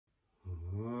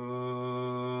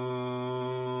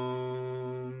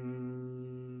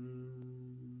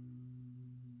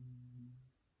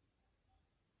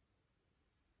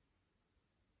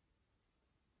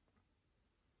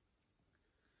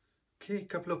Okay,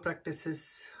 couple of practices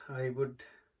I would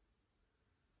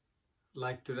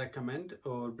like to recommend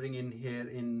or bring in here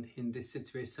in this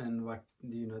situation, what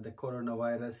the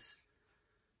coronavirus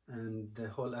and the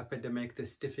whole epidemic,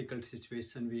 this difficult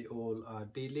situation we all are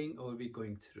dealing or we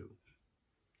going through.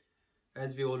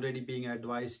 As we already being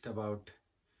advised about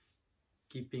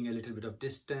keeping a little bit of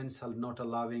distance, not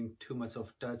allowing too much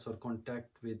of touch or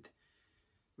contact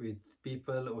with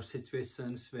people or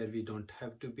situations where we don't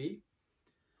have to be.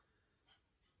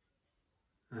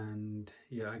 And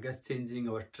yeah, I guess changing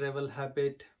our travel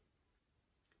habit,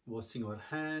 washing our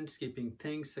hands, keeping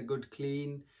things a good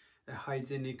clean, a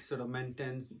hygienic sort of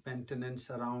maintenance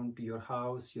around your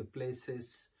house, your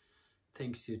places,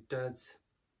 things you touch,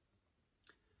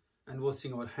 and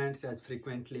washing our hands as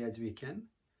frequently as we can.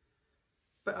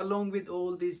 But along with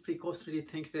all these precautionary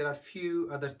things, there are few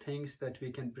other things that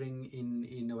we can bring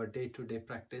in our day-to-day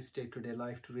practice, day-to-day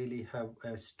life, to really have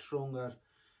a stronger,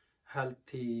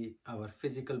 healthy, our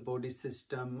physical body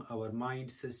system, our mind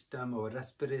system, our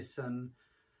respiration,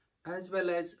 as well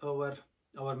as our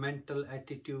mental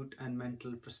attitude and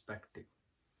mental perspective.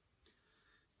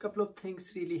 Couple of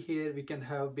things really here we can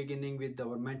have, beginning with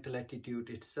our mental attitude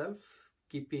itself,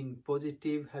 keeping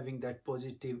positive, having that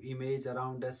positive image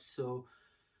around us, so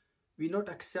we're not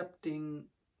accepting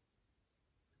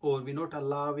or we're not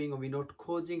allowing or we're not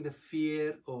causing the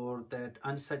fear or that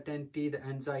uncertainty, the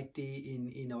anxiety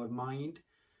in our mind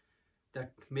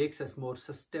that makes us more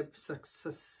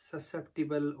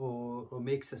susceptible or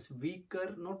makes us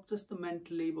weaker, not just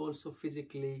mentally but also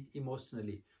physically,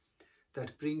 emotionally,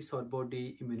 that brings our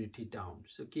body immunity down.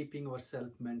 So keeping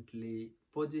ourselves mentally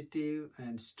positive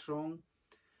and strong,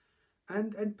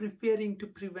 and preparing to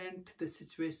prevent the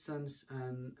situations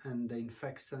and the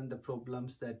infection, the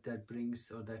problems that brings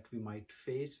or that we might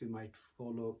face, we might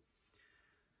follow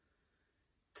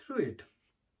through it.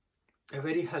 A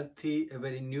very healthy, a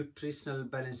very nutritional,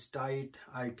 balanced diet.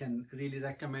 I can really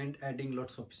recommend adding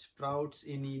lots of sprouts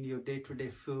in your day-to-day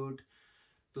food.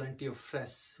 Plenty of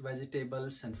fresh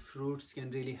vegetables and fruits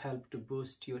can really help to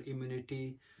boost your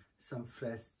immunity. Some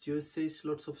fresh juices,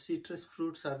 lots of citrus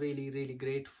fruits are really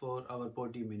great for our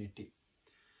body immunity.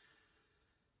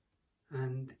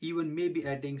 And even maybe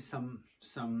adding some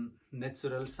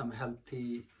natural, some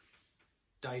healthy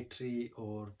dietary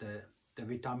or the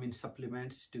vitamin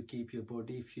supplements to keep your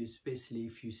body, especially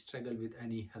if you struggle with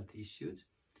any health issues,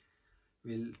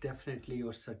 will definitely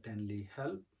or certainly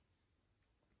help.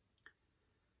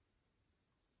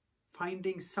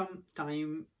 Finding some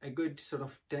time, a good sort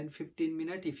of 10-15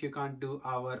 minutes, if you can't do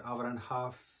hour and a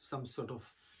half, some sort of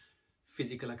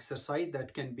physical exercise.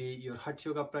 That can be your Hatha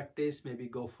yoga practice, maybe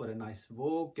go for a nice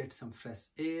walk, get some fresh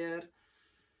air,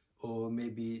 or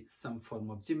maybe some form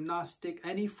of gymnastic.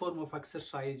 Any form of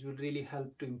exercise will really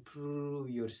help to improve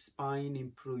your spine,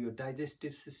 improve your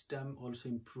digestive system, also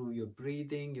improve your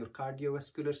breathing, your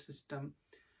cardiovascular system.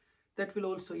 That will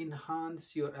also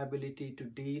enhance your ability to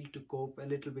deal, to cope a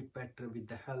little bit better with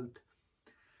the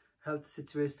health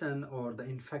situation or the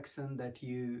infection that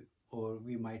you or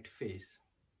we might face.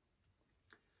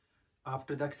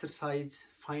 After the exercise,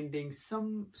 finding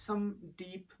some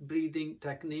deep breathing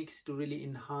techniques to really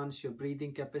enhance your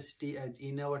breathing capacity, as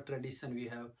in our tradition we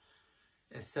have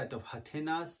a set of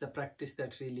hathanas, the practice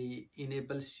that really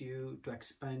enables you to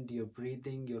expand your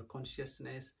breathing, your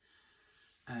consciousness,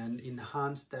 and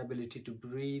enhance the ability to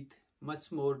breathe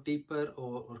much more deeper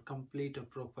or complete or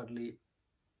properly.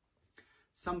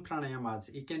 Some pranayamas,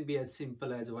 it can be as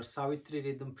simple as our Savitri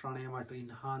rhythm pranayama to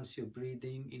enhance your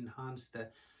breathing, enhance the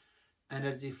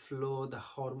energy flow, the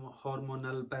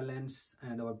hormonal balance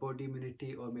and our body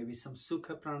immunity, or maybe some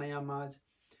Sukha pranayamas,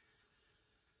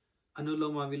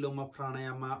 Anuloma Viloma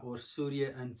pranayama or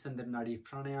Surya and Chandranadi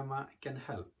pranayama can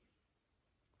help.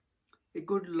 A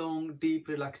good long deep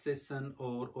relaxation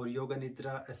or yoga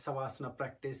nidra, a savasana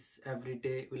practice every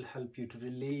day will help you to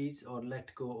release or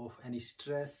let go of any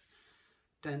stress,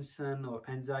 tension or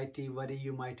anxiety, worry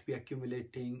you might be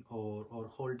accumulating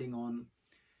or holding on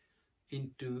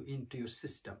into your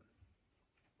system.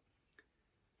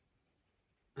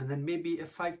 And then maybe a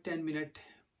 5-10 minute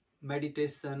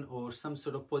meditation or some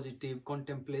sort of positive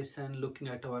contemplation, looking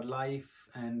at our life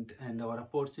and our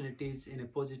opportunities in a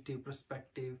positive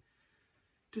perspective,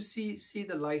 to see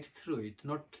the light through it,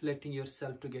 not letting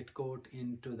yourself to get caught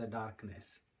into the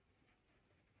darkness.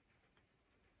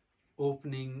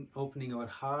 Opening our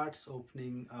hearts,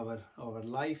 opening our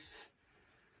life,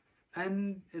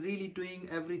 and really doing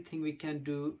everything we can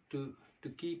do to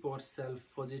keep ourselves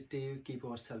positive, keep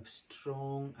ourselves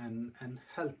strong and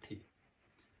healthy.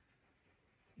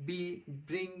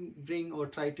 bring or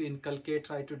try to inculcate,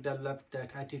 try to develop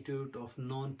that attitude of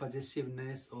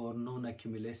non-possessiveness or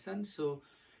non-accumulation. So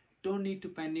don't need to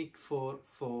panic for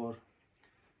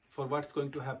what's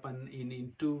going to happen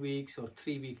in 2 weeks or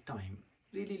 3 week time.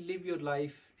 Really live your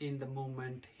life in the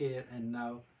moment, here and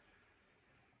now.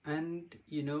 And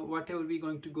you know, whatever we're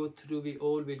going to go through, we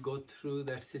all will go through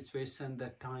that situation,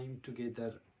 that time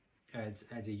together as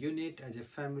a unit, as a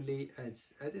family,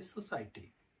 as a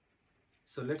society.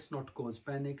 So let's not cause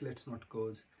panic, let's not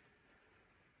cause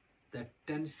that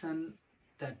tension,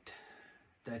 that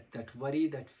worry,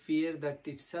 that fear, that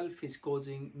itself is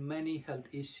causing many health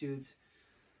issues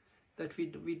that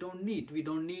we don't need,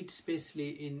 especially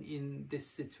in this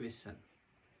situation.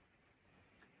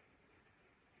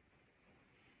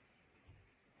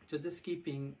 So just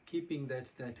keeping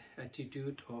that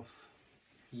attitude of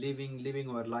living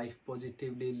our life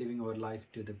positively, living our life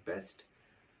to the best.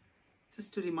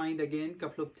 Just to remind again,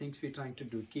 couple of things we're trying to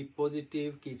do: keep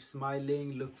positive, keep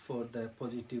smiling, look for the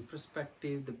positive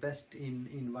perspective, the best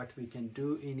in what we can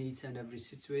do in each and every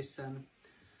situation.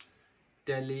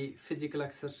 Daily physical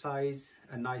exercise,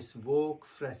 a nice walk,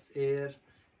 fresh air,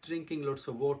 drinking lots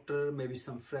of water, maybe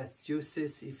some fresh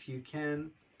juices if you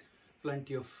can,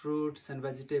 plenty of fruits and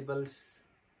vegetables,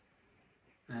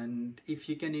 and if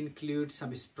you can include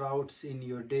some sprouts in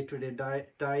your day-to-day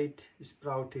diet,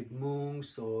 sprouted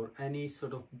moons or any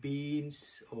sort of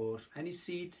beans or any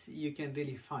seeds you can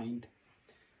really find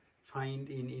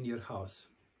in your house,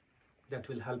 that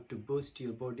will help to boost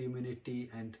your body immunity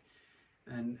and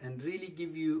really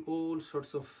give you all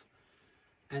sorts of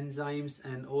enzymes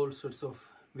and all sorts of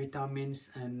vitamins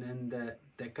and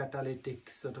the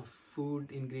catalytic sort of food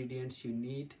ingredients you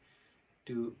need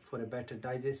for a better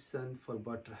digestion, for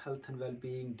better health and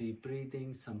well-being. Deep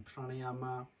breathing, some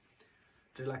pranayama,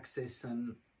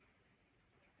 relaxation,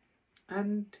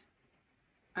 and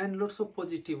lots of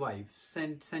positive vibes.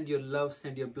 Send your love,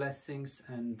 send your blessings,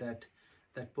 and that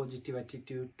positive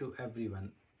attitude to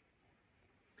everyone.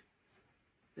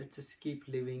 Let's just keep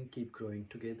living, keep growing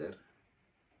together.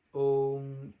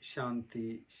 Om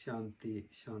Shanti, Shanti,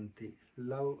 Shanti.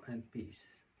 Love and peace.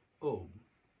 Om.